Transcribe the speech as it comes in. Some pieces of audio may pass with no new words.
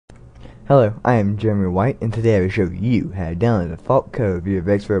Hello, I am Jeremy White, and today I will show you how to download the default code for your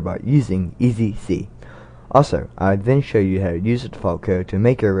Vex robot using EasyC. Also, I will then show you how to use the default code to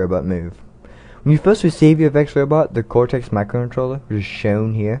make your robot move. When you first receive your Vex robot, the Cortex microcontroller, which is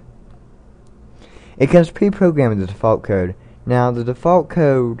shown here, it comes pre-programmed with the default code. Now, the default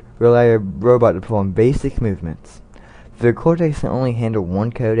code will allow your robot to perform basic movements. The Cortex can only handle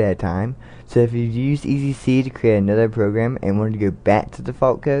one code at a time, so if you use EasyC to create another program and want to go back to the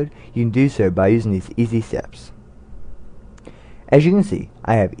default code, you can do so by using these easy steps. As you can see,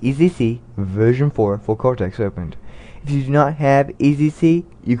 I have EasyC version 4 for Cortex opened. If you do not have EasyC,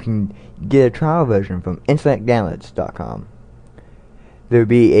 you can get a trial version from internetdownloads.com. There will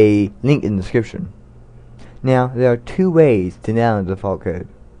be a link in the description. Now, there are two ways to download the default code.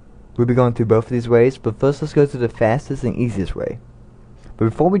 We'll be going through both of these ways, but first let's go to the fastest and easiest way. But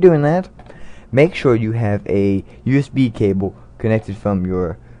before we doing that, make sure you have a USB cable connected from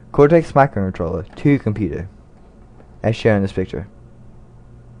your Cortex microcontroller to your computer, as shown in this picture.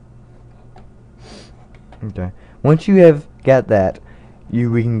 Okay. Once you have got that,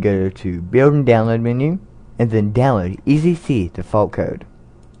 we can go to Build and Download menu, and then download EasyC default code.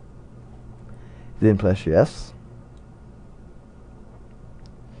 Then press yes.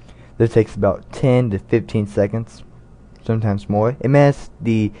 This takes about 10 to 15 seconds, sometimes more. It matches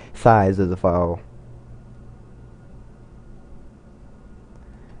the size of the file.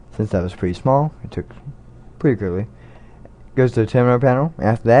 Since that was pretty small, it took pretty quickly. Goes to the terminal panel.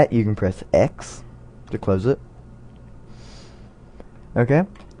 After that, you can press X to close it. Okay,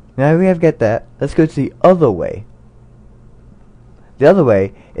 now we have got that. Let's go to the other way. The other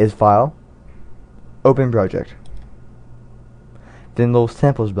way is File, Open Project. Then little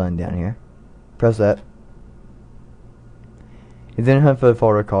samples button down here. Press that. And then hunt for the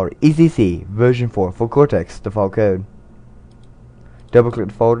folder called EasyC version 4 for Cortex default code. Double click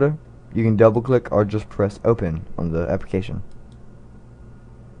the folder. You can double click or just press open on the application.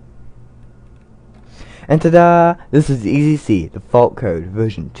 And ta-da! This is EasyC default code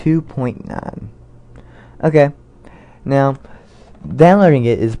version 2.9. Okay, now downloading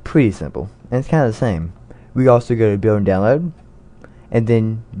it is pretty simple, and it's kind of the same. We also go to Build and Download, and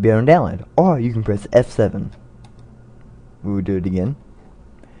then Build and Download, or you can press F7. We will do it again.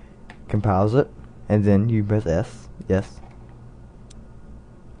 Compiles it, and then you press S, yes.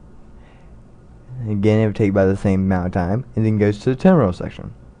 Again, it will take about the same amount of time, and then goes to the terminal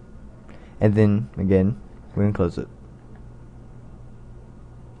section. And then, again, we're going to close it.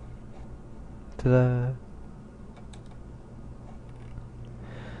 Ta-da!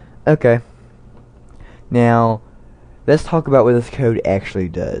 Okay. Now, let's talk about what this code actually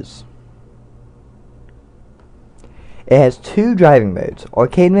does. It has two driving modes,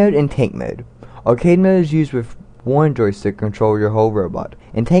 arcade mode and tank mode. Arcade mode is used with one joystick to control your whole robot,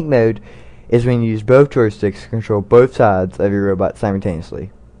 and tank mode is when you use both joysticks to control both sides of your robot simultaneously.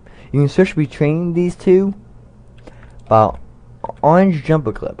 You can switch between these two by orange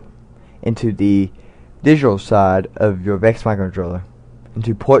jumper clip into the digital side of your Vex microcontroller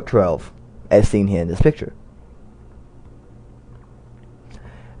into port 12, as seen here in this picture.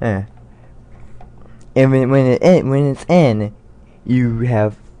 And when it's in, you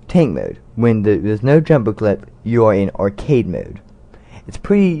have tank mode. When there's no jumper clip, you are in arcade mode. It's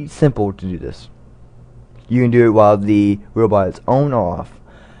pretty simple to do this. You can do it while the robot is on or off,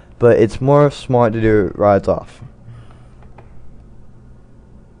 but it's more smart to do it while it's off.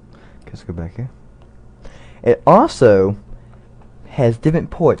 Let's go back here. It also has different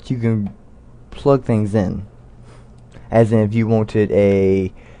ports you can plug things in. As in, if you wanted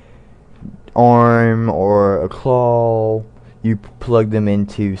a arm or a claw, you plug them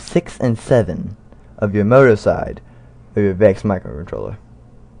into 6 and 7 of your motor side of your Vex microcontroller.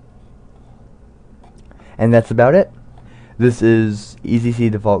 And that's about it. This is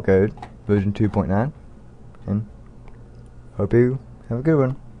EasyC default code version 2.9, and hope you have a good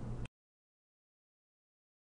one.